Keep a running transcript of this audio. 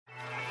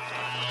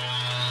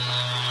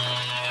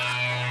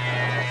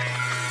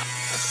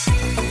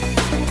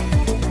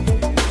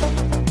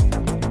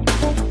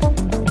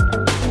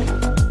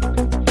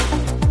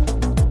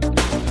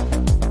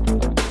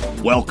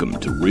Welcome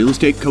to Real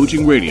Estate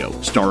Coaching Radio,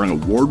 starring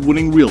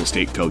award-winning real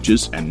estate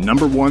coaches and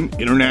 #1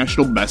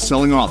 international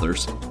best-selling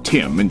authors,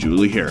 Tim and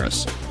Julie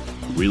Harris.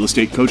 Real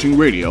Estate Coaching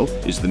Radio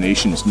is the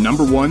nation's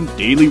 #1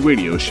 daily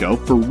radio show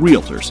for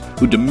realtors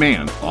who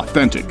demand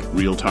authentic,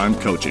 real-time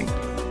coaching.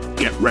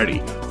 Get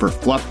ready for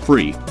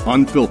fluff-free,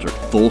 unfiltered,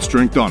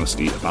 full-strength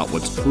honesty about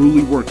what's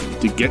truly working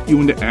to get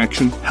you into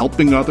action,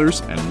 helping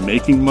others, and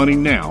making money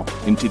now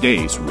in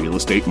today's real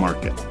estate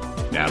market.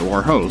 Now to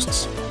our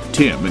hosts,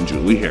 Tim and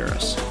Julie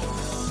Harris.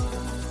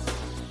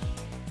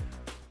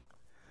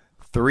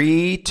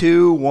 3,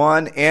 2,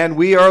 1, and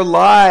we are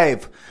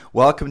live.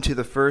 Welcome to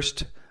the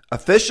first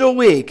official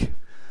week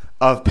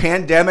of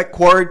Pandemic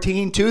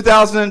Quarantine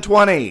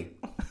 2020.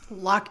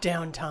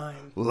 Lockdown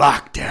time.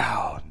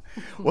 Lockdown.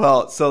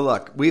 Well, so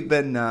look, we've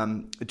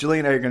been, Julie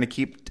and I are going to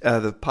keep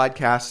the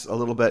podcast a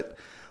little bit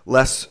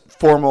less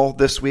formal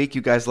this week.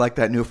 You guys like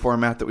that new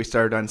format that we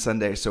started on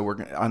Sunday, so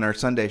we're on our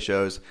Sunday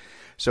shows.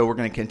 So we're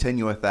going to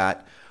continue with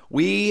that.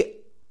 We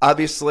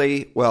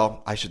obviously,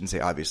 well, I shouldn't say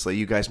obviously,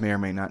 you guys may or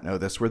may not know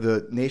this. We're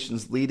the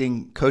nation's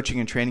leading coaching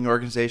and training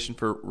organization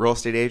for real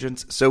estate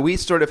agents. So we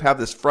sort of have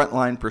this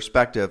frontline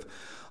perspective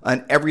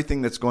on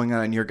everything that's going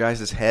on in your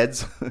guys'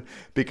 heads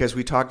because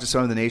we talk to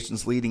some of the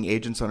nation's leading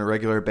agents on a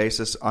regular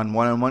basis on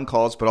one-on-one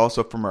calls, but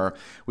also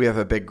we have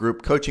a big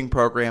group coaching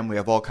program. We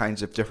have all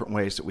kinds of different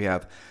ways that we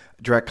have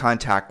direct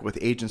contact with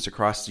agents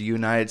across the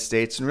United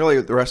States and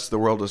really the rest of the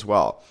world as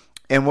well.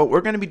 And what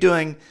we're going to be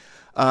doing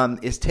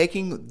is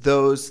taking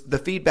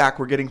the feedback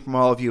we're getting from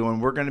all of you, and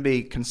we're going to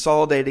be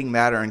consolidating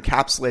that or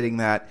encapsulating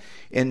that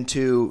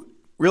into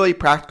really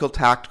practical,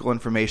 tactical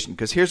information.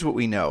 Because here's what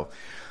we know.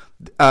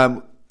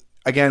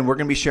 Again, we're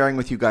going to be sharing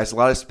with you guys a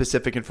lot of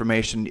specific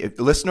information.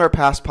 Listen to our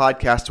past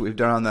podcasts that we've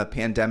done on the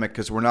pandemic,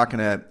 because we're not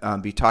going to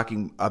be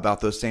talking about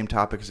those same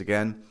topics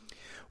again.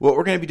 What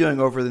we're going to be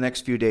doing over the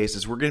next few days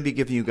is we're going to be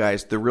giving you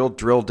guys the real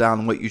drill down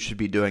on what you should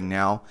be doing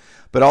now.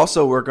 But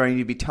also we're going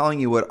to be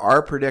telling you what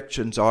our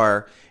predictions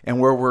are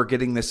and where we're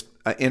getting this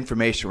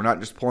information. We're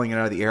not just pulling it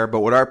out of the air, but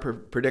what our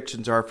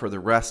predictions are for the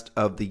rest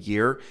of the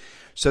year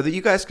so that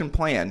you guys can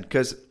plan.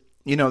 Because,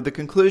 you know, the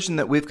conclusion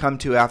that we've come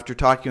to after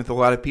talking with a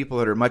lot of people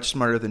that are much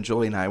smarter than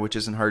Julie and I, which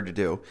isn't hard to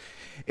do,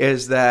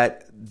 is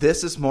that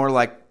this is more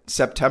like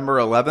September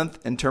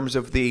 11th in terms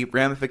of the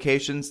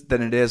ramifications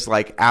than it is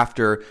like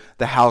after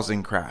the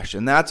housing crash.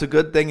 And that's a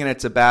good thing and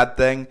it's a bad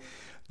thing.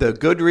 The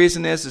good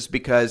reason is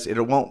because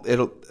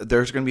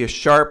there's going to be a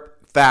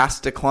sharp,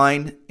 fast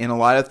decline in a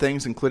lot of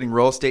things, including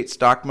real estate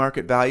stock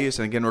market values.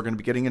 And again, we're going to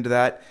be getting into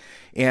that.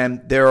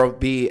 And there will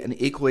be an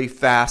equally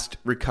fast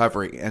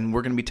recovery. And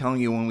we're going to be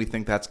telling you when we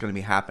think that's going to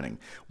be happening.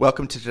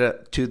 Welcome to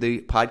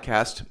the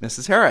podcast,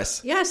 Mrs.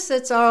 Harris. Yes,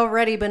 it's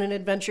already been an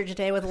adventure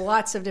today with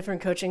lots of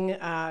different coaching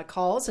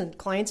calls and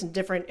clients in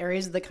different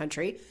areas of the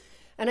country.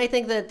 And I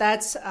think that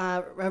that's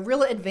a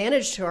real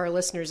advantage to our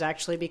listeners,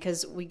 actually,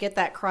 because we get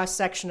that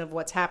cross-section of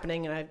what's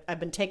happening. And I've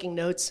been taking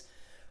notes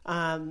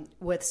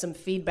with some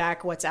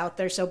feedback, what's out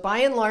there. So by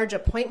and large,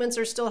 appointments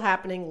are still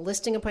happening.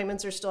 Listing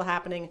appointments are still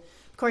happening.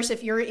 Of course,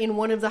 if you're in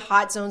one of the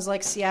hot zones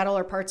like Seattle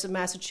or parts of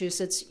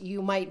Massachusetts,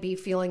 you might be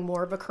feeling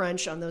more of a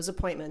crunch on those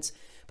appointments.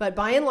 But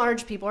by and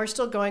large, people are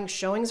still going.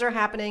 Showings are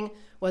happening,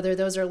 whether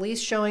those are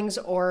lease showings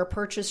or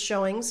purchase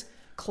showings.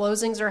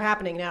 Closings are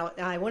happening. Now,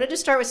 I wanted to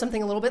start with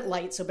something a little bit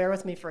light, so bear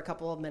with me for a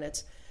couple of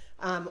minutes.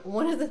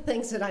 One of the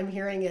things that I'm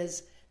hearing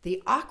is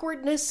the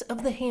awkwardness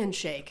of the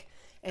handshake.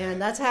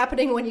 And that's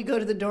happening when you go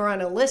to the door on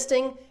a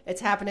listing.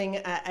 It's happening.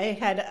 I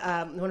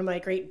had one of my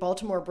great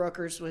Baltimore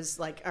brokers was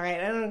like, all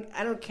right,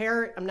 I don't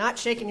care. I'm not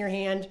shaking your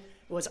hand.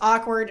 It was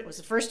awkward. It was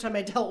the first time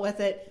I dealt with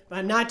it, but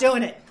I'm not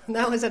doing it. And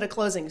that was at a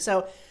closing.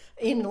 So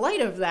in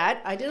light of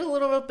that, I did a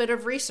little bit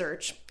of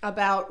research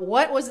about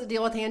what was the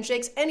deal with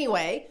handshakes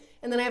anyway.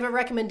 And then I have a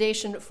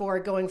recommendation for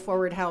going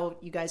forward how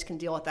you guys can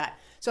deal with that.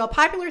 So a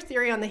popular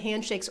theory on the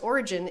handshake's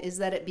origin is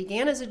that it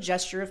began as a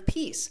gesture of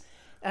peace.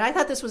 And I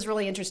thought this was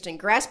really interesting.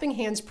 Grasping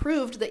hands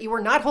proved that you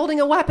were not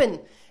holding a weapon,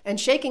 and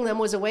shaking them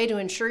was a way to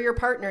ensure your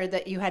partner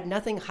that you had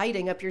nothing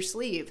hiding up your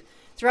sleeve.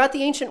 Throughout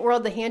the ancient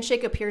world, the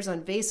handshake appears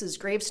on vases,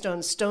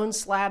 gravestones, stone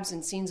slabs,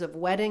 and scenes of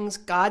weddings,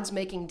 gods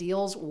making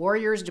deals,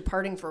 warriors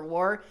departing for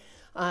war,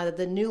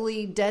 the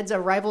newly dead's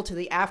arrival to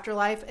the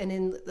afterlife. And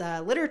in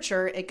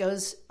literature, it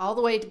goes all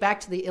the way back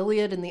to the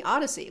Iliad and the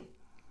Odyssey.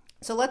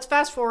 So let's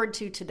fast forward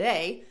to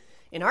today.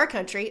 In our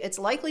country, it's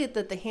likely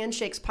that the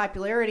handshake's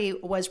popularity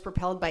was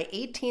propelled by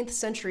 18th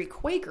century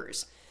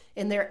Quakers.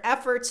 In their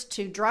efforts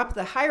to drop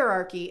the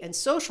hierarchy and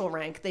social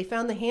rank, they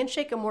found the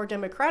handshake a more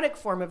democratic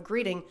form of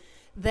greeting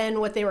than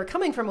what they were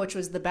coming from, which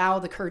was the bow,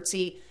 the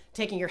curtsy,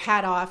 taking your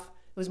hat off.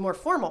 It was more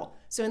formal.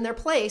 So in their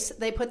place,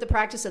 they put the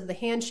practice of the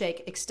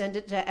handshake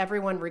extended to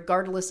everyone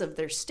regardless of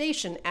their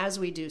station, as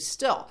we do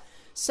still.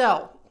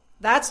 So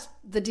that's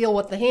the deal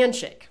with the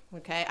handshake.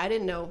 Okay, I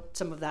didn't know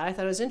some of that. I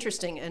thought it was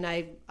interesting, and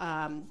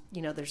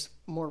there's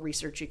more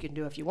research you can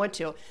do if you want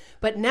to.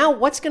 But now,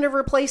 what's going to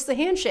replace the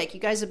handshake? You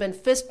guys have been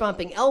fist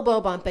bumping,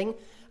 elbow bumping.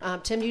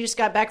 Tim, you just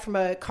got back from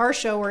a car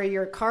show where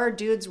your car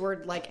dudes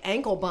were like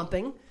ankle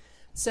bumping.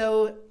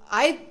 So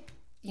I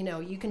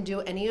you can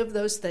do any of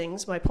those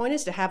things. My point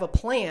is to have a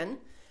plan,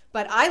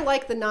 but I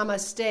like the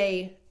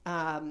namaste,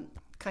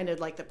 kind of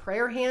like the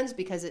prayer hands,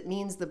 because it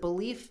means the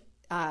belief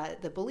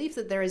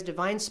that there is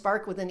divine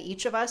spark within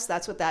each of us.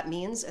 That's what that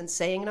means. And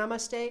saying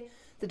namaste,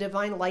 the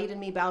divine light in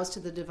me bows to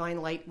the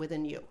divine light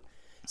within you.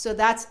 So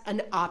that's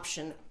an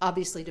option,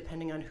 obviously,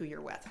 depending on who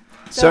you're with.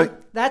 So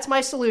that's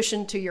my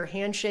solution to your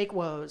handshake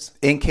woes.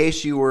 In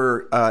case you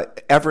were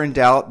ever in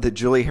doubt that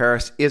Julie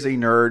Harris is a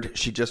nerd,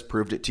 she just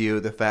proved it to you.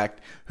 The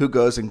fact who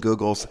goes and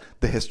Googles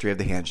the history of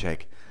the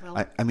handshake.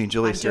 Well, I mean,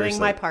 Julie, I'm seriously,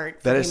 doing my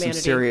part for that is humanity.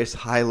 some serious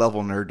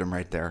high-level nerddom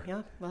right there.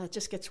 Yeah, well, it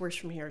just gets worse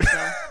from here.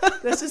 So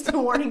this is the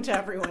warning to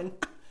everyone.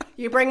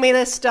 You bring me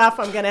this stuff,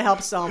 I'm going to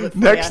help solve it for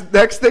you.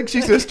 Next thing,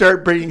 she's going to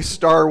start bringing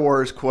Star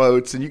Wars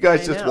quotes, and you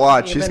guys just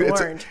watch. You've been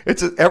warned.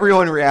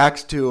 Everyone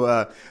reacts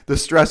to the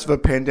stress of a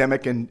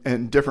pandemic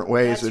in different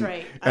ways. That's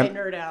right. I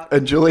nerd out.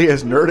 And Julie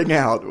is nerding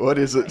out. What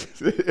is it?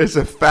 It's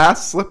a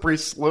fast, slippery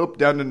slope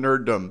down to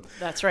nerddom.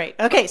 That's right.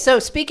 Okay, so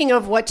speaking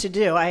of what to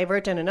do, I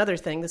wrote down another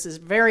thing. This is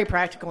very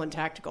practical and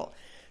tactical.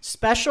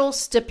 Special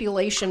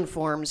stipulation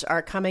forms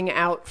are coming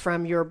out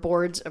from your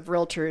boards of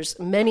realtors,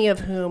 many of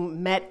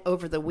whom met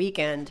over the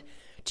weekend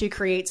to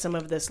create some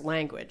of this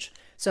language.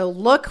 So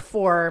look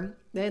for,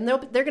 and they're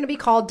going to be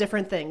called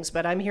different things,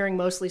 but I'm hearing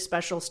mostly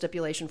special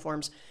stipulation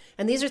forms.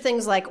 And these are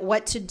things like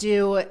what to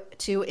do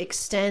to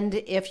extend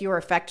if you're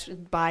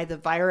affected by the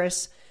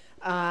virus,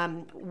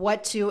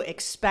 what to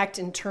expect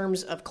in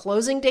terms of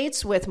closing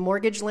dates with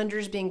mortgage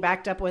lenders being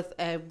backed up with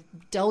a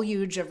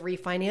deluge of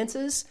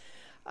refinances.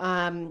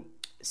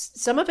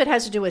 Some of it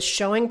has to do with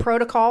showing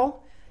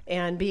protocol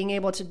and being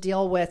able to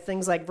deal with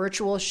things like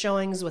virtual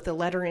showings with a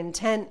letter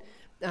intent,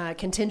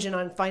 contingent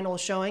on final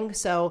showing.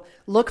 So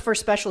look for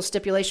special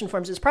stipulation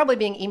forms. It's probably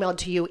being emailed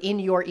to you in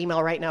your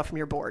email right now from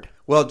your board.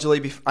 Well,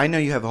 Julie, I know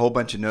you have a whole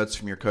bunch of notes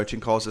from your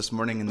coaching calls this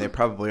morning, and they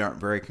probably aren't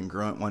very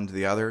congruent one to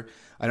the other.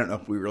 I don't know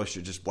if we really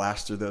should just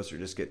blast through those or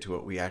just get to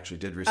what we actually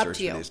did research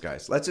for these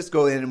guys. Let's just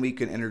go in and we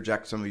can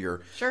interject some of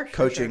your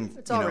coaching. Sure.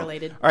 It's all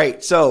related. All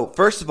right. So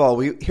first of all,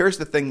 here's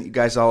the thing that you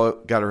guys all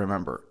got to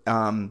remember.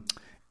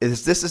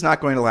 Is this is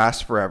not going to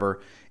last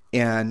forever.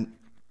 And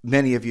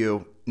many of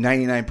you,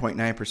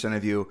 99.9%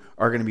 of you,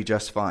 are going to be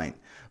just fine.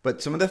 But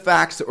some of the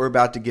facts that we're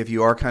about to give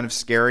you are kind of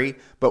scary,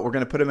 but we're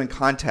going to put them in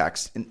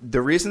context. And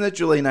the reason that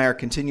Julie and I are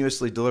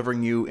continuously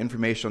delivering you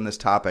information on this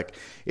topic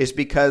is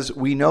because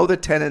we know the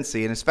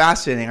tendency, and it's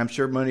fascinating. I'm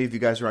sure many of you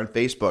guys are on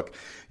Facebook.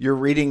 You're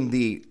reading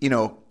the,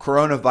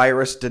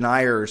 coronavirus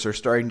deniers are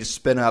starting to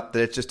spin up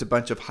that it's just a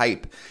bunch of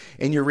hype.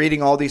 And you're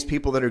reading all these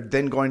people that are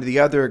then going to the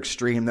other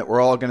extreme that we're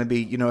all going to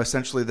be,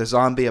 essentially the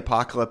zombie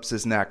apocalypse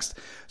is next.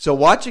 So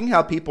watching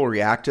how people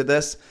react to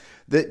this,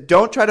 that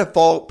don't try to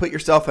put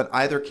yourself in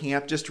either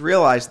camp. Just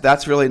realize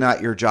that's really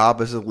not your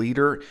job as a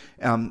leader,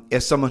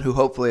 as someone who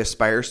hopefully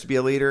aspires to be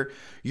a leader.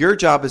 Your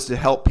job is to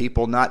help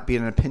people, not be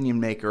an opinion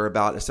maker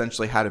about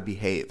essentially how to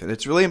behave. And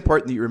it's really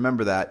important that you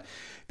remember that,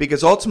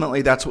 because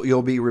ultimately that's what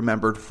you'll be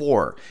remembered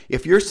for.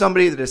 If you're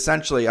somebody that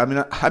essentially,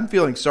 I'm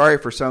feeling sorry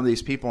for some of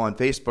these people on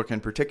Facebook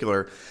in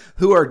particular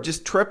who are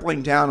just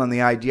tripling down on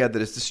the idea that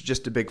this is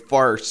just a big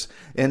farce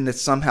and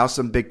it's somehow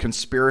some big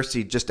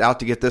conspiracy just out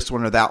to get this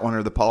one or that one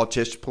or the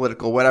politician,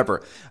 political,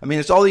 whatever.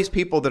 It's all these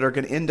people that are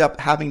going to end up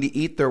having to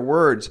eat their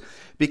words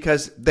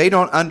because they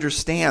don't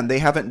understand. They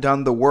haven't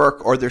done the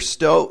work, or they're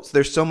so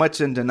much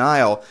in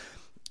denial.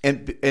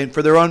 And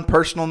for their own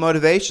personal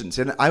motivations.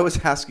 And I was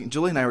asking,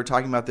 Julie and I were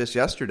talking about this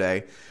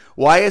yesterday,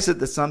 why is it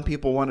that some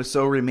people want to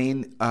so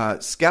remain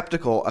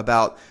skeptical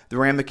about the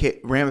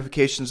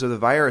ramifications of the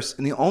virus?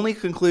 And the only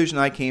conclusion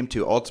I came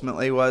to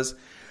ultimately was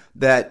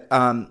that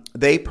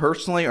they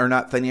personally are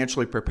not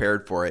financially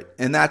prepared for it.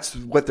 And that's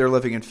what they're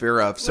living in fear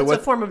of. So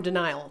it's a form of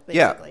denial,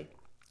 basically.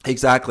 Yeah,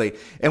 exactly.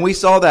 And we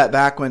saw that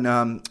back when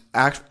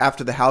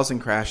after the housing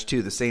crash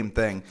too, the same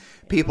thing.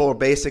 People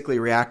basically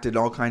reacted in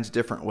all kinds of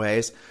different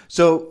ways.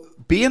 So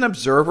be an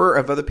observer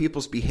of other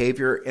people's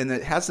behavior, and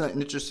it has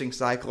an interesting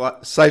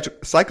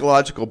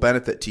psychological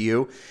benefit to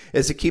you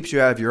is it keeps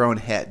you out of your own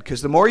head.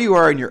 Because the more you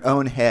are in your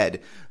own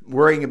head,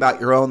 worrying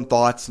about your own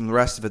thoughts and the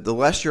rest of it, the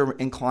less you're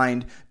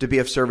inclined to be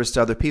of service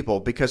to other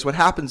people. Because what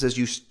happens is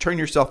you turn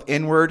yourself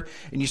inward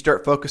and you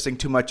start focusing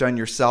too much on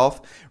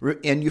yourself,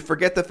 and you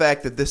forget the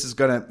fact that this is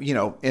going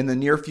to, in the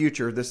near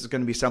future, this is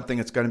going to be something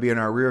that's going to be in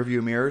our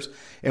rearview mirrors.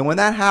 And when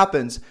that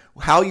happens,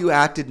 how you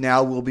acted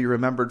now will be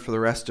remembered for the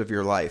rest of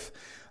your life.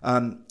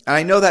 And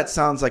I know that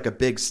sounds like a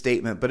big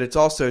statement, but it's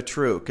also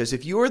true. Because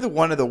if you are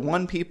one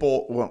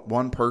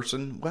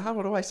person, well,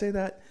 how do I say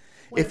that?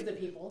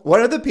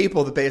 One of the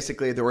people that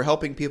basically that were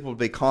helping people to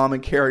be calm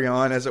and carry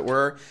on, as it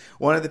were.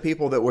 One of the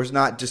people that was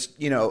not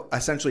just,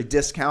 essentially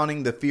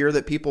discounting the fear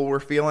that people were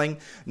feeling,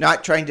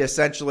 not trying to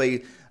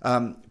essentially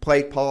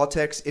play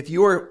politics. If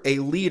you are a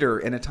leader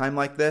in a time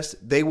like this,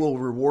 they will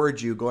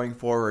reward you going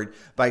forward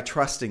by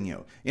trusting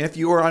you. And if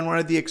you are on one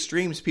of the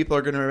extremes, people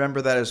are going to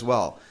remember that as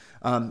well.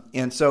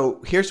 And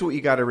so here's what you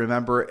got to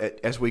remember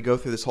as we go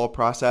through this whole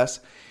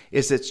process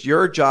is it's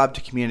your job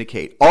to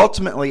communicate.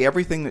 Ultimately,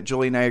 everything that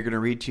Julie and I are going to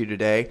read to you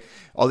today,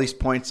 all these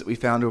points that we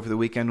found over the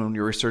weekend when we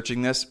were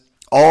researching this,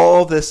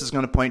 All this is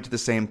going to point to the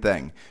same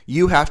thing.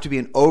 You have to be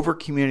an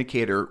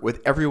over-communicator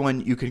with everyone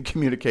you can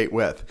communicate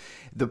with.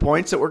 The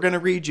points that we're going to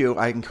read you,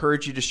 I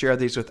encourage you to share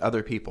these with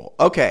other people.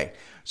 Okay,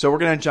 so we're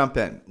going to jump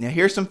in. Now,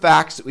 here's some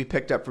facts that we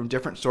picked up from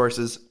different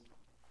sources.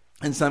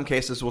 In some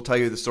cases, we'll tell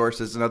you the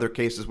sources. In other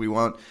cases, we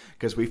won't,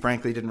 because we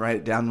frankly didn't write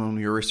it down when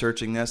we were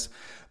researching this.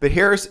 But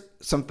here's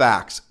some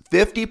facts.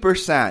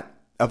 50%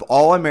 of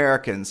all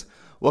Americans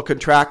will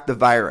contract the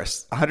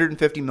virus,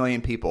 150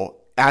 million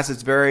people, as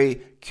it's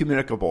very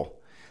communicable.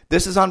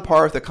 This is on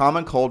par with the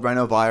common cold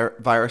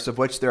rhinovirus, of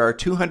which there are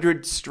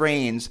 200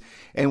 strains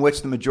in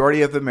which the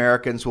majority of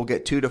Americans will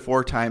get 2 to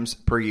 4 times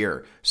per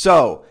year.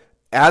 So,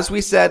 as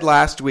we said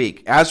last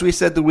week, as we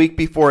said the week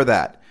before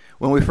that,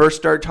 when we first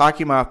started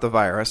talking about the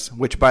virus,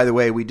 which, by the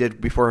way, we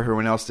did before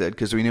everyone else did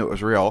because we knew it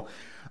was real,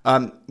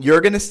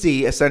 you're going to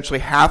see essentially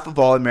half of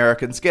all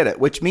Americans get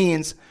it, which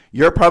means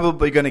you're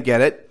probably going to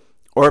get it,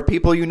 or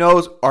people you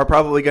know are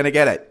probably going to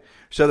get it.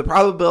 So the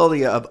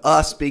probability of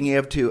us being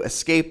able to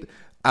escape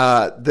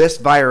this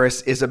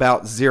virus is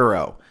about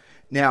 0.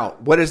 Now,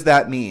 what does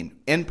that mean?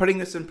 In putting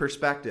this in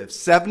perspective,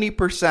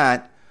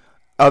 70%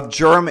 of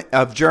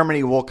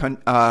Germany will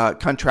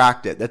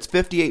contract it. That's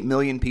 58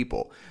 million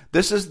people.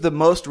 This is the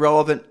most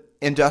relevant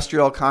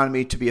industrial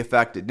economy to be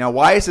affected. Now,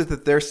 why is it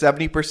that they're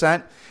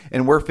 70%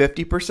 and we're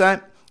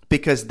 50%?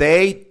 Because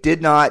they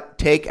did not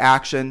take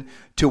action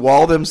to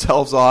wall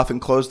themselves off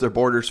and close their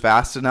borders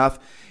fast enough.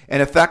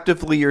 And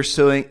effectively, you're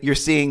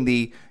seeing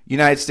the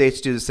United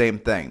States do the same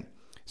thing.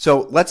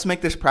 So let's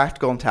make this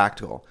practical and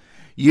tactical.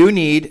 You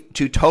need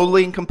to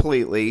totally and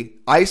completely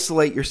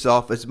isolate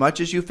yourself as much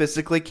as you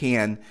physically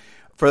can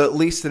for at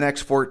least the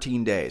next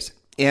 14 days.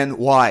 And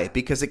why?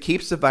 Because it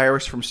keeps the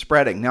virus from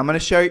spreading. Now, I'm going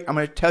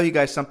to tell you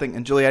guys something,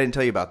 and Julie, I didn't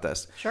tell you about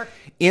this. Sure.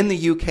 In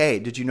the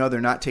UK, did you know they're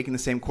not taking the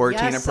same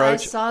quarantine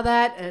approach? Yes, I saw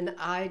that, and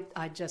I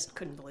just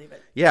couldn't believe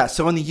it. Yeah,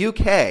 so in the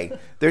UK,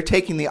 they're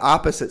taking the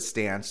opposite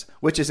stance,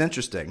 which is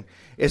interesting,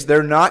 is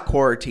they're not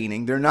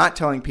quarantining. They're not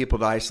telling people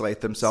to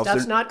isolate themselves.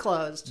 Stuff's not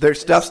closed. Their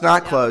stuff's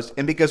not closed.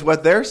 And because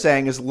what they're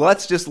saying is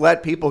let's just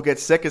let people get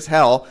sick as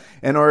hell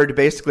in order to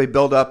basically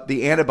build up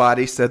the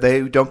antibodies so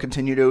they don't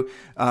continue to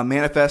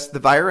manifest the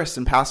virus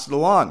and pass it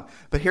along.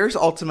 But here's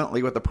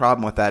ultimately what the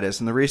problem with that is.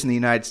 And the reason the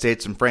United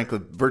States and frankly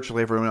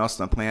virtually everyone else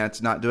on the planet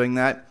is not doing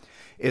that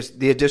is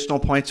the additional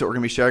points that we're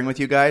going to be sharing with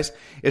you guys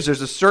is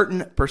there's a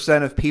certain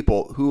percent of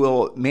people who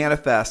will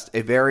manifest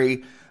a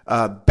very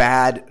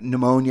bad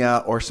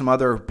pneumonia or some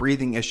other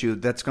breathing issue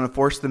that's going to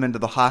force them into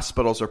the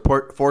hospitals or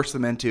force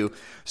them into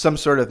some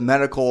sort of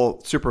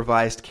medical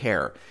supervised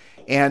care.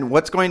 And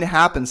what's going to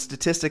happen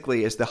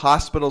statistically is the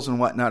hospitals and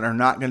whatnot are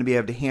not going to be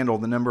able to handle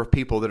the number of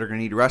people that are going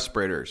to need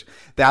respirators.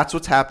 That's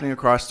what's happening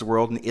across the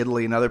world in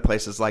Italy and other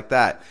places like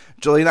that.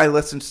 Julie and I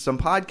listened to some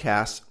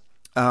podcasts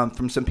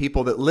from some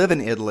people that live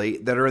in Italy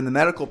that are in the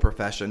medical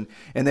profession,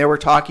 and they were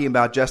talking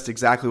about just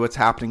exactly what's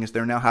happening is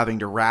they're now having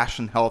to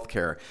ration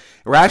healthcare.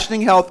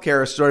 Rationing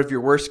healthcare is sort of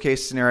your worst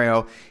case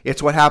scenario.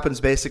 It's what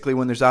happens basically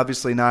when there's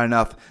obviously not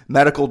enough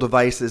medical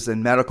devices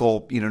and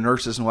medical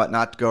nurses and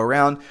whatnot to go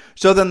around.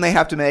 So then they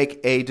have to make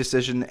a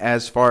decision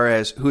as far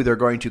as who they're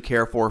going to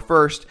care for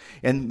first,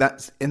 and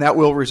that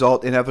will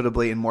result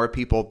inevitably in more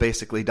people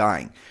basically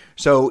dying.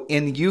 So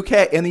in the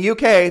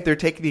UK, they're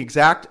taking the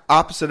exact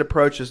opposite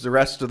approach as the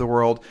rest of the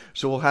world.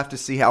 So we'll have to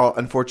see how,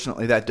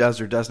 unfortunately, that does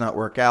or does not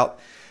work out.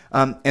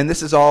 And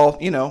this is all,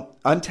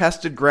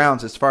 untested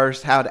grounds as far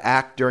as how to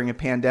act during a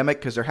pandemic,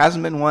 because there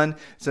hasn't been one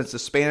since the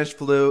Spanish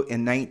flu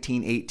in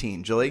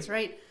 1918. Julie? That's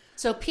right.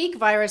 So peak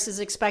virus is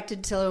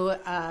expected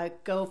to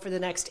go for the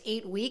next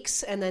 8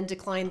 weeks and then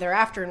decline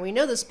thereafter. And we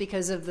know this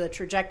because of the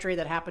trajectory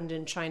that happened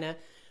in China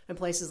and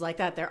places like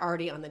that. They're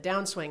already on the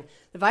downswing.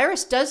 The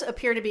virus does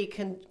appear to be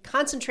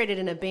concentrated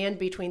in a band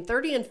between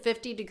 30 and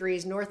 50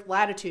 degrees north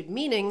latitude,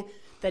 meaning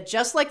that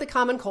just like the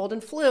common cold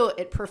and flu,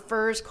 it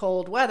prefers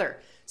cold weather.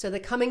 So the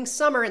coming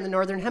summer in the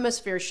northern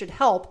hemisphere should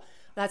help.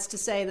 That's to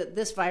say that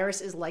this virus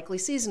is likely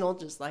seasonal,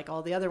 just like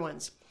all the other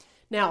ones.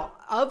 Now,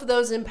 of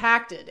those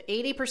impacted,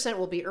 80%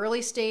 will be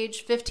early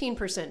stage,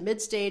 15%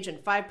 mid stage, and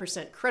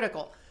 5%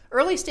 critical.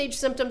 Early stage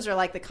symptoms are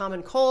like the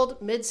common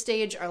cold, mid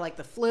stage are like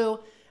the flu.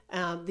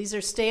 These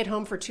are stay at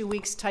home for 2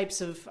 weeks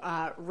types of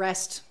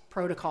rest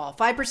protocol.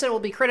 5% will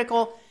be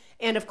critical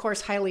and, of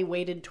course, highly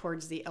weighted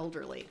towards the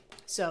elderly.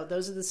 So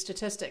those are the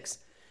statistics.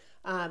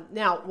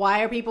 Now,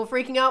 why are people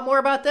freaking out more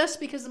about this?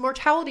 Because the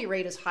mortality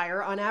rate is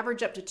higher, on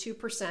average up to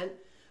 2%,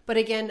 but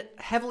again,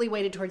 heavily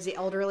weighted towards the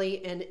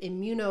elderly and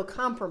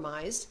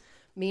immunocompromised,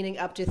 meaning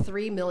up to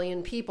 3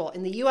 million people.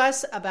 In the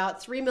U.S.,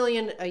 about 3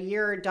 million a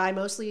year die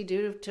mostly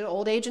due to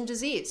old age and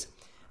disease,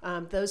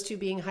 those two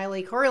being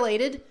highly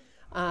correlated.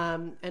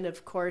 And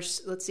of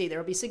course, let's see, there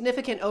will be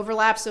significant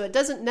overlap. So it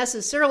doesn't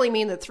necessarily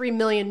mean that 3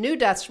 million new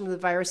deaths from the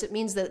virus. It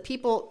means that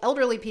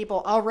elderly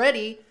people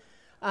already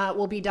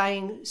will be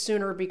dying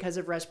sooner because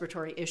of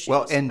respiratory issues.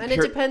 Well, and it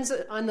depends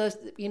on the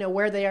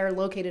where they are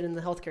located in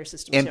the healthcare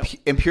system.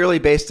 And purely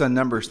based on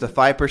numbers, the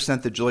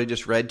 5% that Julie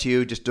just read to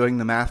you, just doing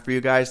the math for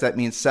you guys, that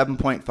means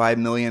 7.5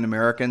 million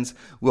Americans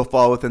will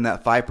fall within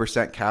that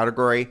 5%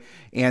 category.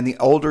 And the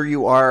older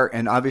you are,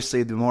 and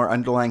obviously the more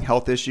underlying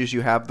health issues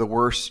you have, the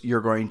worse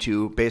you're going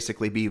to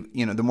basically be,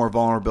 the more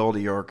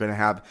vulnerability you're going to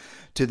have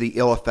to the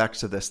ill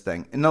effects of this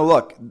thing. And now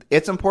look,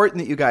 it's important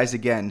that you guys,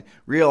 again,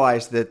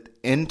 realize that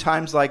in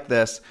times like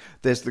this,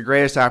 there's the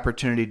greatest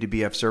opportunity to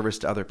be of service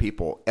to other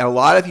people. And a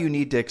lot of you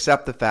need to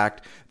accept the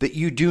fact that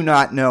you do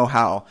not know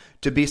how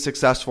to be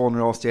successful in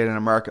real estate in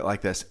a market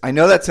like this. I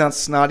know that sounds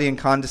snotty and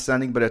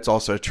condescending, but it's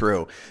also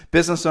true.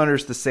 Business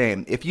owners, the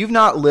same. If you've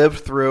not lived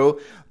through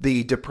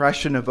the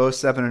depression of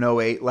 07 and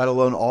 08, let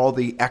alone all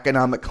the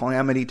economic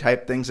calamity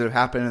type things that have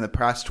happened in the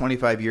past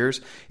 25 years,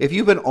 if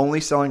you've been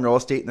only selling real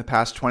estate in the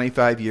past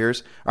 25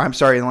 years, or I'm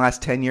sorry, in the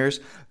last 10 years,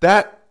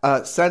 that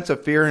sense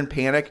of fear and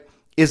panic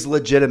is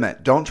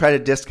legitimate. Don't try to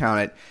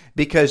discount it,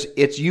 because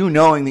it's you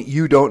knowing that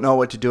you don't know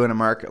what to do in a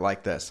market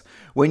like this.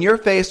 When you're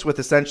faced with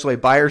essentially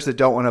buyers that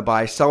don't want to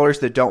buy, sellers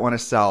that don't want to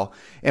sell,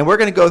 and we're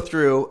going to go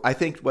through, I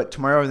think,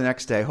 tomorrow or the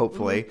next day,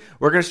 hopefully,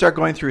 we're going to start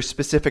going through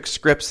specific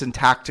scripts and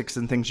tactics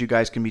and things you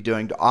guys can be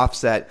doing to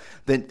offset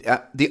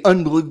the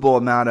unbelievable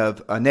amount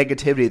of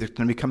negativity that's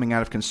going to be coming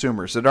out of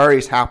consumers. It already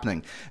is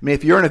happening. I mean,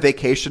 if you're in a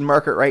vacation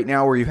market right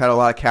now where you've had a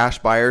lot of cash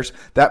buyers,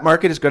 that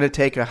market is going to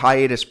take a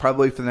hiatus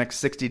probably for the next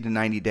 60 to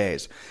 90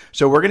 days.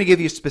 So we're going to give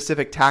you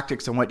specific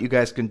tactics on what you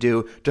guys can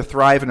do to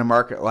thrive in a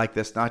market like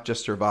this, not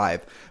just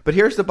survive. But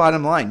here's the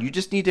bottom line. You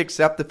just need to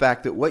accept the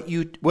fact that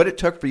what it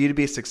took for you to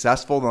be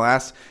successful in the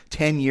last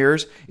 10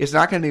 years is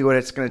not going to be what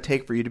it's going to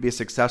take for you to be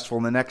successful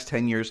in the next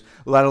 10 years,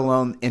 let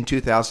alone in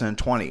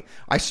 2020.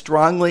 I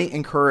strongly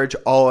encourage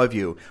all of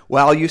you,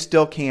 while you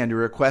still can, to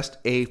request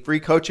a free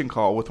coaching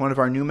call with one of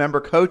our new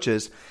member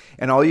coaches.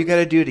 And all you got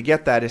to do to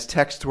get that is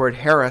text the word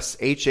Harris,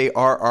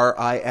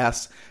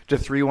 Harris, to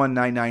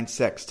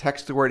 31996.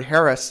 Text the word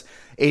Harris,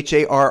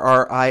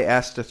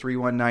 Harris, to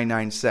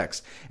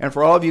 31996. And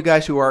for all of you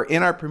guys who are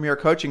in our Premier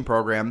Coaching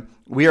Program,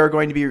 we are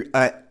going to be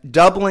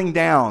doubling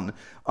down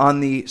on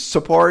the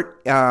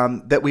support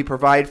that we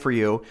provide for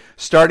you.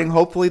 Starting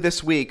hopefully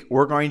this week,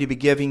 we're going to be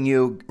giving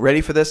you,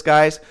 ready for this,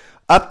 guys?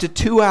 Up to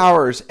 2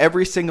 hours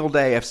every single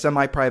day of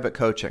semi-private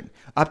coaching.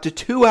 Up to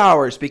 2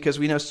 hours, because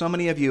we know so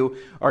many of you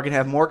are going to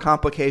have more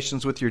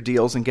complications with your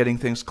deals and getting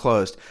things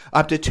closed.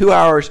 Up to 2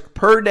 hours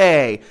per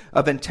day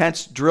of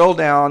intense drill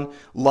down,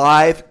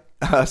 live,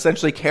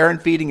 essentially care and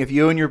feeding of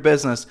you and your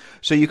business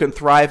so you can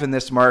thrive in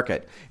this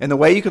market. And the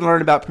way you can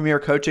learn about Premier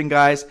Coaching,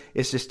 guys,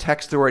 is just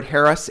text the word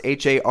Harris, Harris, to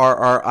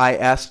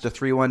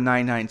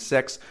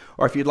 31996.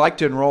 Or if you'd like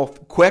to enroll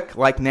quick,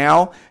 like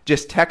now,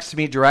 just text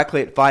me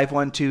directly at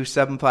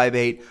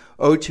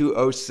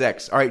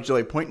 512-758-0206. All right,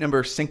 Julie, point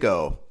number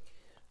 5.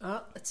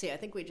 Let's see. I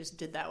think we just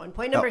did that one.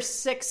 Point number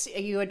 6,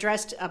 you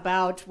addressed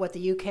about what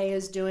the UK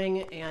is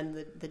doing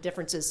and the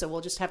differences, so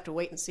we'll just have to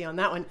wait and see on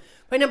that one.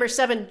 Point number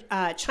 7,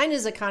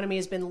 China's economy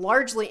has been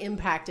largely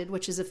impacted,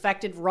 which has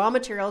affected raw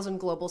materials and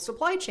global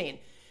supply chain.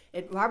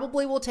 It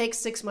probably will take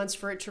 6 months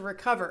for it to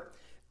recover.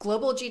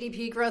 Global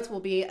GDP growth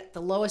will be at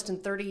the lowest in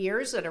 30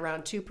 years at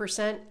around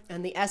 2%,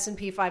 and the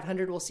S&P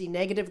 500 will see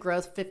negative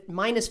growth,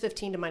 minus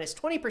 15 to minus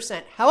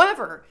 20%.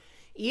 However,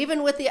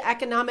 even with the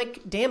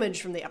economic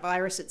damage from the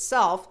virus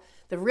itself,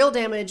 the real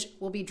damage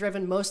will be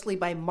driven mostly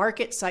by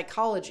market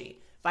psychology.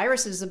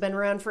 Viruses have been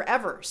around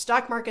forever.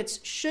 Stock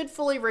markets should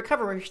fully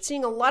recover. We're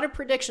seeing a lot of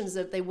predictions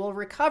that they will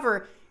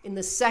recover in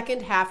the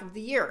second half of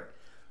the year.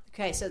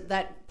 Okay, so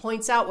that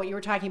points out what you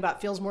were talking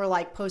about feels more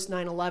like post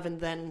 9/11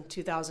 than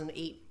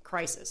 2008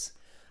 crisis.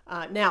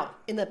 Now,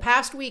 in the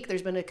past week,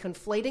 there's been a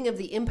conflating of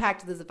the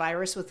impact of the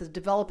virus with the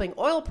developing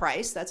oil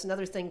price. That's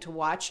another thing to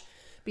watch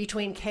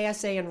between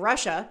KSA and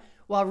Russia.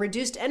 While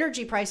reduced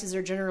energy prices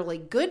are generally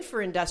good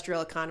for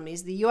industrial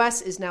economies, the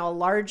U.S. is now a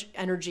large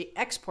energy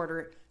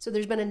exporter, so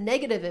there's been a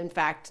negative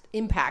impact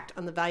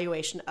on the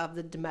valuation of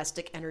the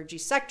domestic energy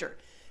sector.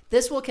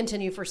 This will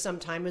continue for some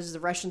time as the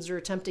Russians are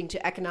attempting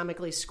to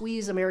economically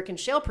squeeze American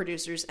shale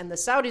producers, and the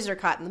Saudis are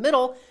caught in the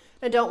middle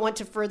and don't want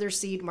to further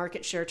cede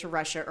market share to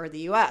Russia or the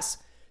U.S.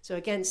 So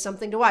again,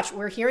 something to watch.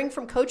 We're hearing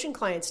from coaching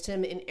clients,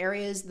 Tim, in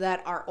areas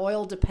that are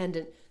oil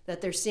dependent, that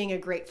they're seeing a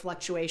great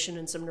fluctuation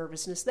and some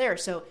nervousness there.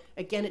 So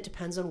again, it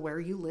depends on where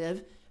you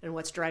live and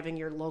what's driving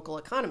your local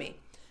economy.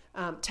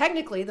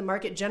 Technically, the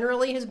market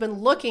generally has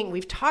been looking,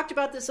 we've talked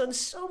about this on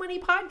so many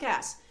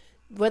podcasts,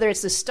 whether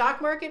it's the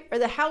stock market or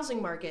the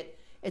housing market,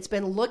 it's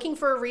been looking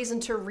for a reason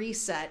to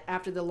reset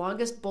after the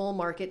longest bull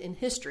market in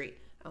history.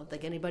 I don't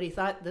think anybody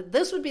thought that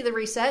this would be the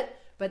reset,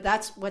 but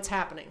that's what's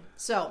happening.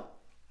 So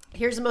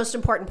here's the most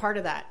important part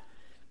of that.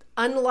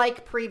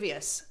 Unlike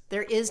previous,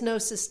 there is no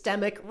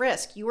systemic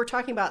risk. You were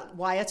talking about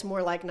why it's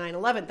more like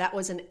 9/11. That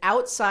was an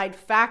outside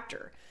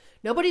factor.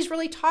 Nobody's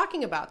really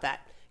talking about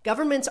that.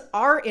 Governments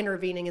are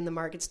intervening in the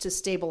markets to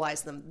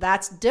stabilize them.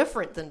 That's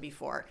different than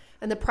before.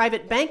 And the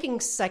private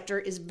banking sector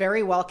is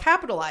very well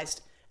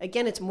capitalized.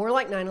 Again, it's more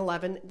like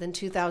 9/11 than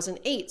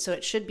 2008. So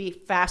it should be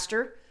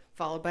faster,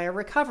 followed by a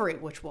recovery,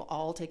 which we'll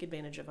all take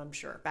advantage of, I'm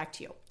sure. Back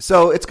to you.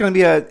 So it's going to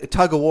be a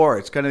tug of war.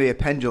 It's going to be a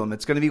pendulum.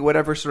 It's going to be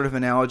whatever sort of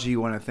analogy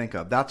you want to think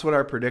of. That's what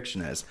our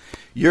prediction is.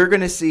 You're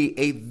going to see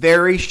a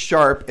very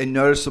sharp and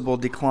noticeable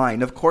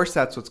decline. Of course,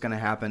 that's what's going to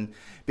happen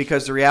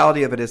because the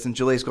reality of it is, and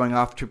Julie's going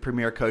off to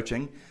Premier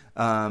Coaching.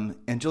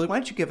 And Julie, why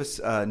don't you give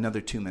us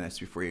another 2 minutes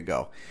before you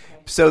go?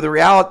 Okay. So the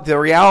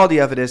reality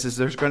of it is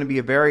there's going to be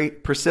a very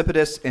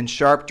precipitous and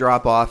sharp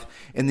drop off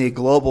in the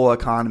global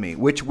economy,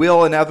 which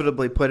will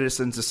inevitably put us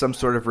into some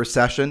sort of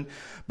recession.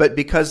 But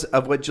because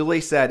of what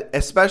Julie said,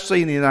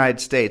 especially in the United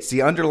States,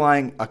 the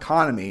underlying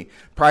economy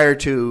prior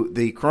to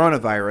the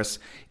coronavirus,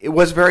 it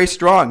was very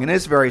strong and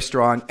is very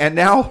strong. And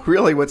now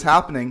really what's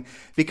happening,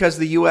 because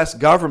the U.S.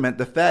 government,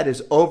 the Fed,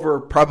 is over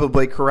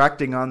probably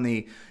correcting on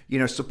the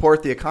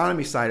support the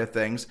economy side of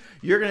things,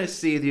 you're going to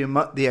see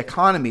the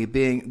economy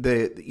being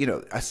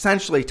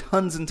essentially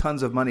tons and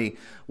tons of money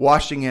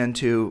washing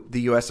into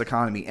the U.S.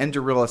 economy,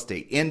 into real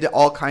estate, into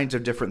all kinds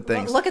of different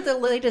things. Well, look at the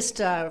latest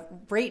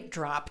rate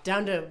drop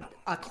down to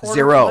a quarter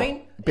Zero,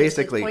 point.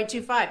 basically.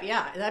 0.25.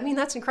 Yeah, I mean,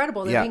 that's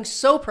incredible. They're being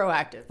so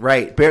proactive.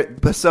 Right.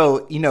 But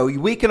so,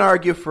 we can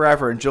argue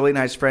forever, and Julie and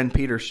I's friend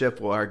Peter Schiff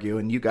will argue,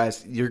 and you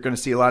guys, you're going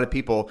to see a lot of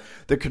people,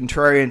 the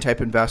contrarian type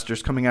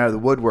investors coming out of the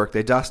woodwork.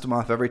 They dust them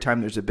off every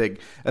time there's a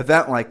big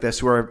event like this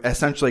who are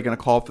essentially going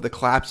to call for the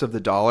collapse of the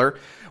dollar.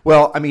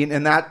 Well, I mean,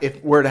 and that,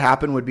 if were to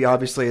happen, would be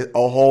obviously a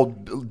whole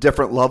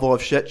different level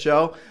of shit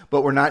show,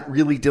 but we're not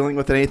really dealing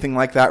with anything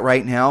like that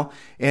right now.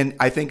 And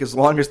I think as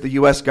long as the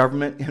U.S.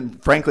 government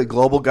and, frankly,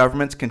 global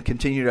governments can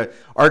continue to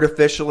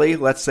artificially,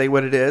 let's say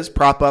what it is,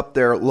 prop up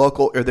their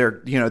local or their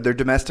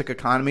domestic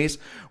economies,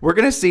 we're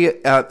going to see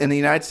in the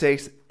United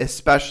States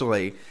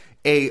especially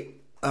a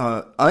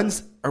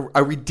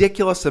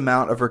ridiculous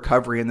amount of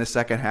recovery in the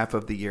second half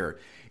of the year.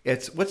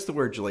 It's, what's the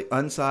word, Julie?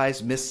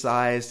 Unsized,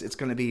 missized. It's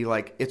going to be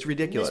like, it's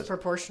ridiculous.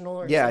 Disproportional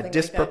or something like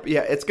that.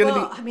 Yeah, it's going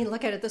to be. I mean,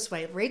 look at it this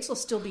way. Rates will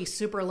still be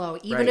super low.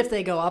 Even if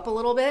they go up a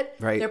little bit,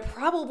 there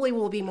probably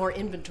will be more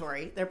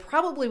inventory. There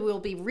probably will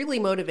be really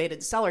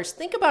motivated sellers.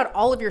 Think about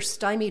all of your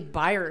stymied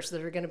buyers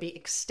that are going to be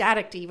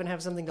ecstatic to even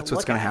have something to look at. That's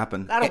what's going to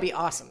happen. That'll be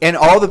awesome. And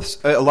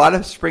a lot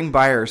of spring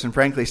buyers and,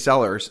 frankly,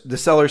 sellers, the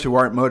sellers who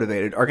aren't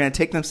motivated, are going to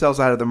take themselves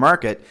out of the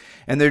market,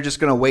 and they're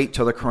just going to wait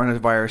till the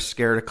coronavirus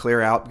scare to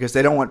clear out because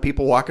they don't want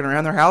people walking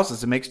around their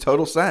houses. It makes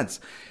total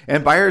sense.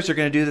 And buyers are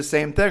going to do the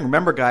same thing.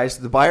 Remember, guys,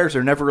 the buyers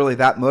are never really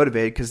that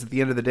motivated because at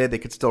the end of the day, they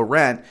could still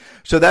rent.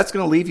 So that's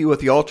going to leave you with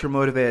the ultra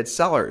motivated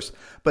sellers.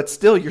 But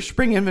still, your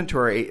spring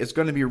inventory is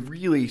going to be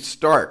really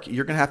stark.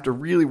 You're going to have to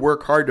really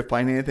work hard to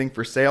find anything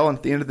for sale. And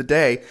at the end of the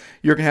day,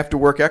 you're going to have to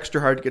work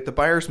extra hard to get the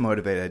buyers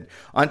motivated.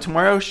 On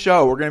tomorrow's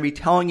show, we're going to be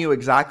telling you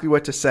exactly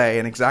what to say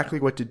and exactly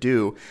what to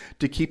do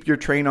to keep your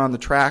train on the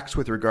tracks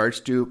with regards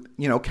to,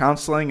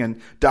 counseling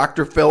and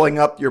doctor filling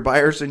up your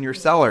buyers and your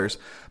sellers.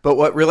 But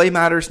what really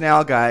matters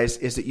now, guys,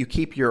 is that you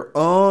keep your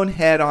own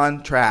head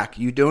on track.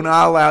 You do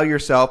not allow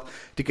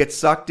yourself to get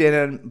sucked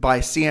in by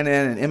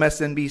CNN and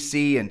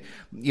MSNBC and,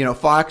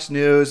 Fox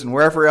News and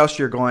wherever else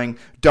you're going.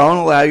 Don't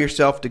allow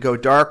yourself to go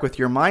dark with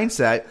your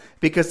mindset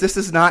because this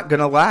is not going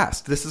to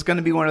last. This is going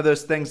to be one of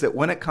those things that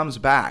when it comes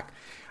back,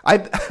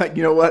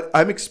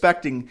 I'm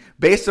expecting,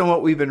 based on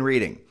what we've been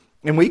reading,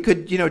 and we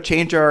could,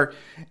 change our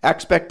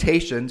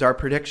expectations, our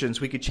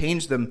predictions. We could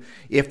change them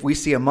if we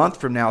see a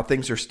month from now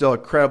things are still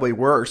incredibly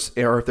worse,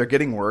 or if they're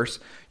getting worse,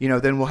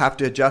 then we'll have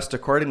to adjust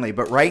accordingly.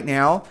 But right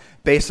now,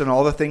 based on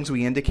all the things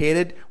we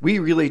indicated, we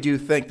really do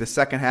think the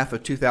second half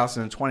of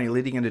 2020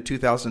 leading into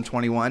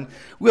 2021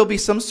 will be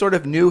some sort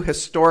of new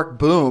historic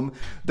boom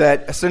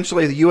that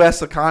essentially the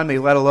U.S. economy,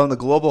 let alone the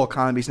global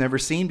economy, has never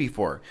seen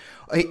before.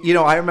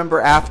 I remember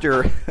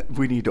after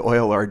we need to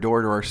oil our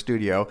door to our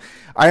studio.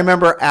 I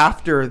remember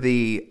after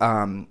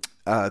everyone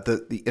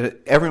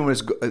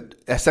was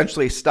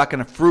essentially stuck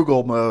in a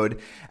frugal mode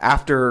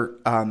after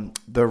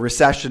the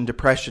recession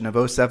depression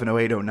of 07,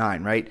 08,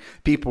 09, right?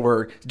 People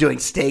were doing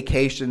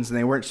staycations and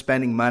they weren't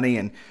spending money,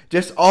 and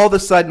just all of a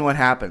sudden what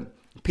happened?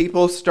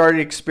 People started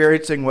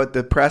experiencing what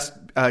the press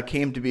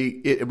came to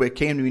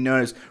be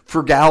known as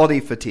frugality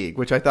fatigue,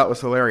 which I thought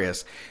was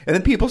hilarious. And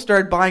then people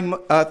started buying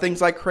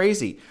things like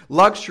crazy.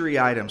 Luxury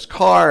items,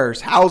 cars,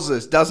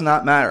 houses, does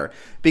not matter.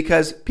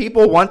 Because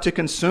people want to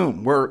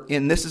consume.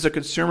 This is a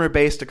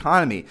consumer-based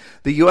economy.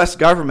 The U.S.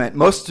 government,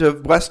 most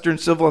of Western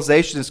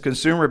civilization is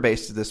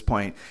consumer-based at this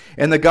point.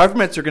 And the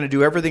governments are going to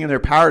do everything in their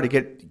power to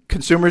get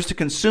consumers to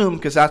consume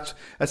because that's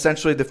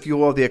essentially the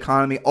fuel of the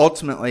economy.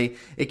 Ultimately,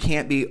 it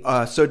can't be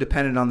so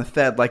dependent on the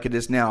Fed like it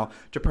is now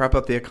to prop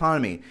up the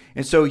economy.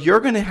 And so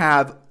you're going to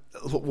have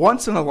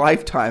once in a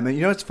lifetime, and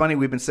it's funny,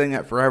 we've been saying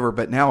that forever,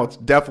 but now it's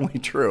definitely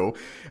true.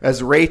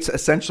 As rates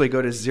essentially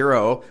go to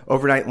zero,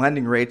 overnight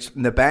lending rates,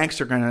 and the banks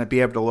are going to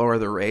be able to lower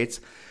their rates.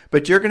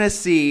 But you're going to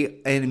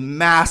see a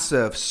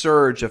massive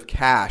surge of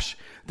cash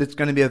that's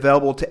going to be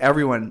available to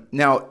everyone.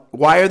 Now,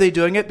 why are they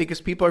doing it?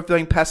 Because people are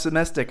feeling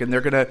pessimistic and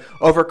they're going to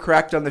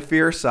overcorrect on the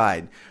fear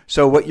side.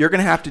 So what you're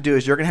going to have to do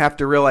is you're going to have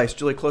to realize,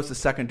 Julie, close the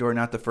second door,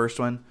 not the first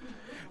one.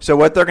 So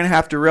what they're going to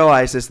have to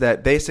realize is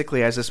that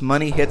basically as this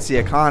money hits the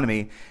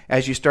economy,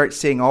 as you start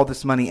seeing all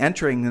this money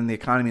entering in the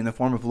economy in the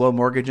form of low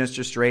mortgage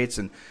interest rates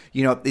and,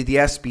 the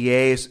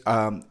SBA's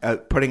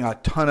putting a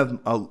ton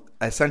of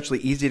essentially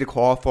easy to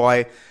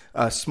qualify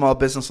small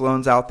business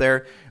loans out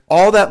there,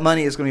 all that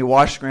money is going to be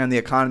washed around the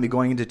economy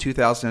going into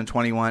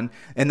 2021,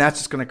 and that's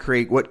just going to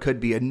create what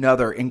could be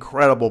another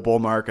incredible bull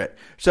market.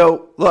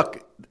 So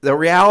look, the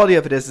reality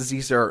of it is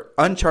these are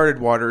uncharted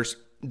waters.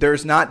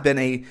 There's not been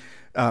a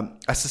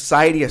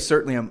society,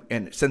 certainly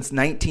since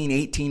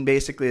 1918,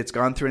 basically, it's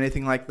gone through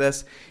anything like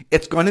this.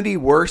 It's going to be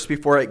worse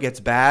before it gets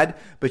bad,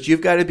 but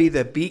you've got to be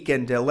the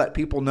beacon to let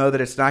people know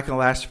that it's not going to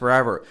last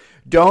forever.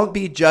 Don't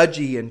be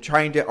judgy and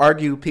trying to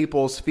argue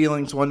people's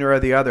feelings one way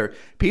or the other.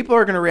 People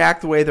are going to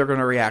react the way they're going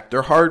to react.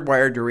 They're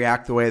hardwired to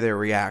react the way they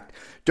react.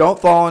 Don't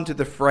fall into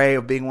the fray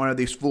of being one of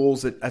these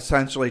fools that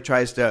essentially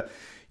tries to,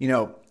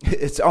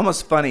 it's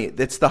almost funny.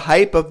 It's the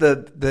hype of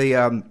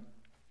the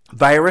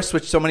virus,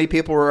 which so many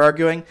people were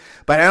arguing,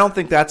 but I don't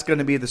think that's going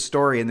to be the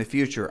story in the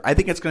future. I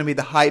think it's going to be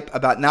the hype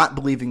about not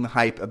believing the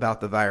hype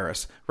about the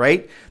virus,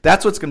 right?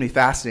 That's what's going to be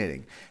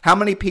fascinating. How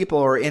many people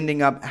are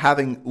ending up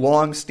having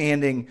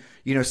long-standing,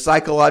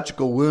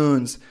 psychological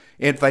wounds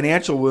and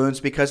financial wounds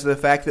because of the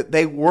fact that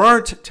they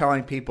weren't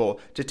telling people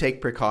to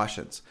take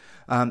precautions.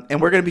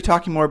 And we're going to be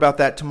talking more about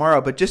that tomorrow,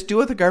 but just do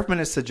what the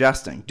government is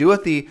suggesting. Do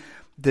what the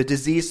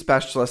disease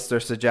specialists are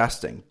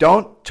suggesting.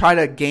 Don't try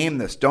to game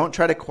this. Don't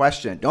try to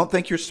question it. Don't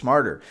think you're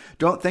smarter.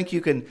 Don't think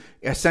you can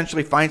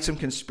essentially find some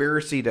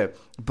conspiracy to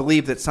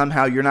believe that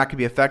somehow you're not going to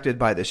be affected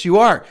by this. You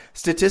are.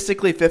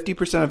 Statistically,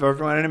 50% of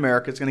everyone in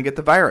America is going to get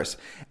the virus.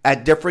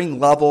 At differing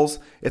levels,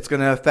 it's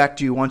going to affect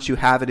you once you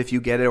have it, if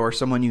you get it, or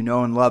someone you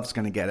know and love is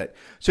going to get it.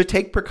 So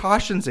take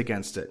precautions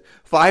against it.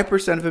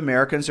 5% of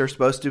Americans are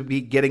supposed to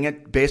be getting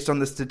it based on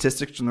the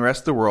statistics from the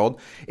rest of the world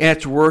in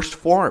its worst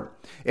form.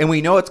 And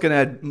we know it's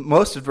going to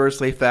most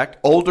adversely affect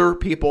older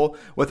people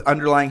with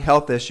underlying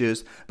health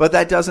issues. But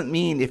that doesn't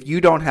mean if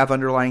you don't have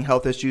underlying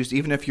health issues,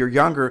 even if you're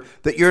younger,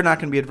 that you're not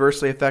going to be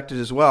adversely affected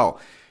as well.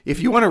 If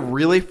you want to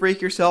really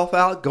freak yourself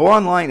out, go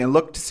online and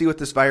look to see what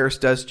this virus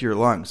does to your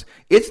lungs.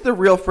 It's the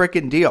real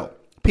freaking deal.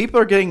 People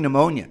are getting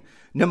pneumonia.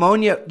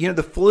 Pneumonia,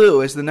 the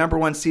flu is the number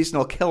one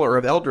seasonal killer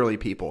of elderly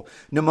people.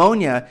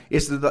 Pneumonia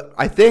is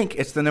I think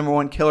it's the number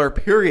one killer,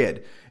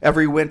 period.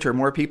 Every winter,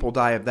 more people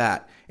die of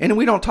that. And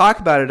we don't talk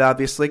about it,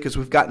 obviously, because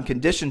we've gotten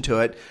conditioned to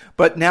it.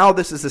 But now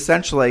this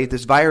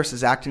virus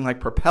is acting like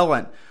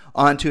propellant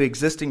onto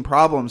existing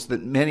problems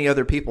that many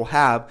other people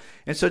have.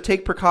 And so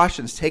take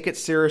precautions. Take it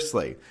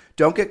seriously.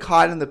 Don't get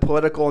caught in the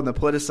political and the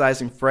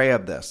politicizing fray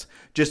of this.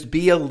 Just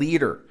be a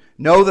leader.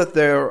 Know that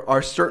there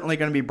are certainly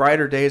going to be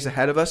brighter days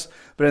ahead of us.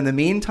 But in the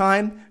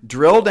meantime,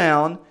 drill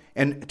down.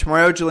 And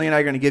tomorrow, Julie and I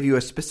are going to give you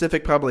a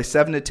specific, probably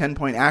 7 to 10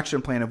 point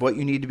action plan of what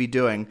you need to be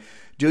doing.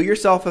 Do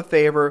yourself a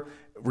favor.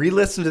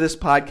 Re-listen to this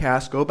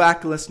podcast. Go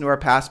back and listen to our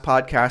past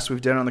podcasts we've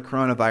done on the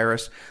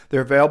coronavirus.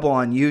 They're available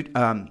on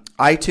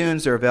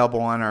iTunes. They're available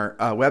on our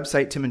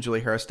website,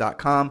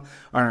 timandjulieharris.com.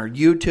 On our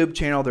YouTube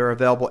channel, they're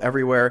available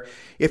everywhere.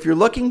 If you're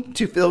looking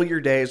to fill your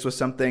days with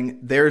something,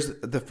 there's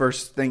the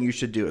first thing you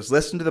should do is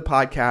listen to the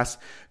podcast.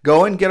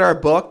 Go and get our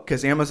book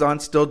because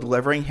Amazon's still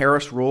delivering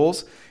Harris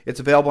Rules. It's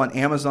available on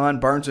Amazon.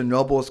 Barnes &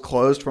 Noble is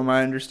closed from what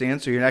I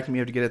understand, so you're not going to be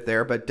able to get it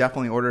there, but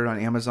definitely order it on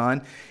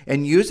Amazon.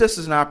 And use this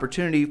as an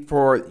opportunity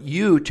for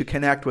you to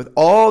connect with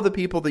all the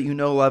people that you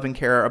know, love, and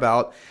care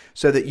about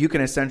so that you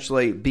can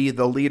essentially be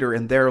the leader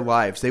in their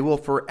lives. They will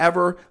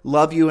forever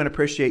love you and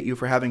appreciate you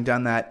for having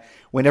done that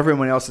when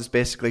everyone else is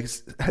basically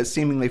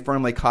seemingly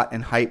firmly caught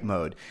in hype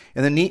mode.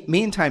 In the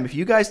meantime, if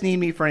you guys need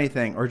me for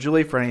anything or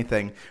Julie for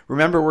anything,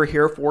 remember we're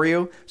here for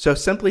you. So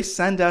simply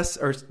send us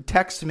or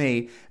text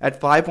me at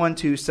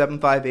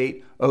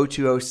 512-758-0206.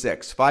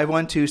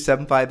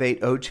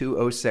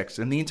 512-758-0206.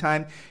 In the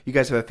meantime, you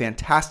guys have a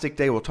fantastic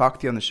day. We'll talk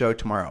to you on the show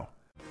tomorrow.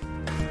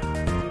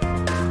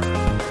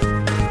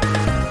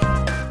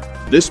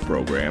 This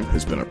program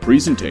has been a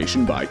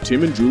presentation by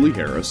Tim and Julie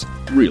Harris,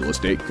 Real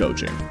Estate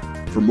Coaching.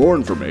 For more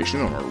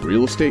information on our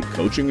real estate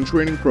coaching and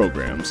training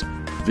programs,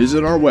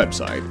 visit our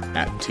website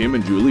at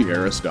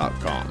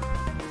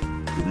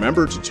timandjulieharris.com.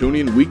 Remember to tune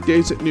in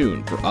weekdays at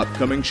noon for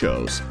upcoming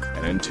shows.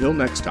 And until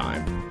next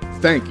time,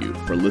 thank you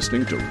for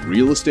listening to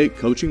Real Estate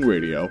Coaching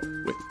Radio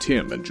with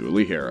Tim and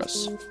Julie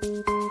Harris.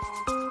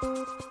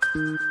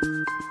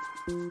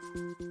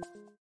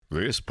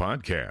 This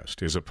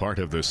podcast is a part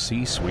of the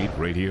C-Suite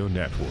Radio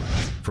Network.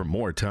 For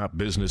more top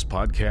business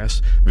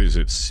podcasts,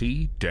 visit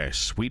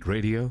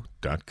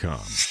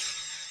c-suiteradio.com.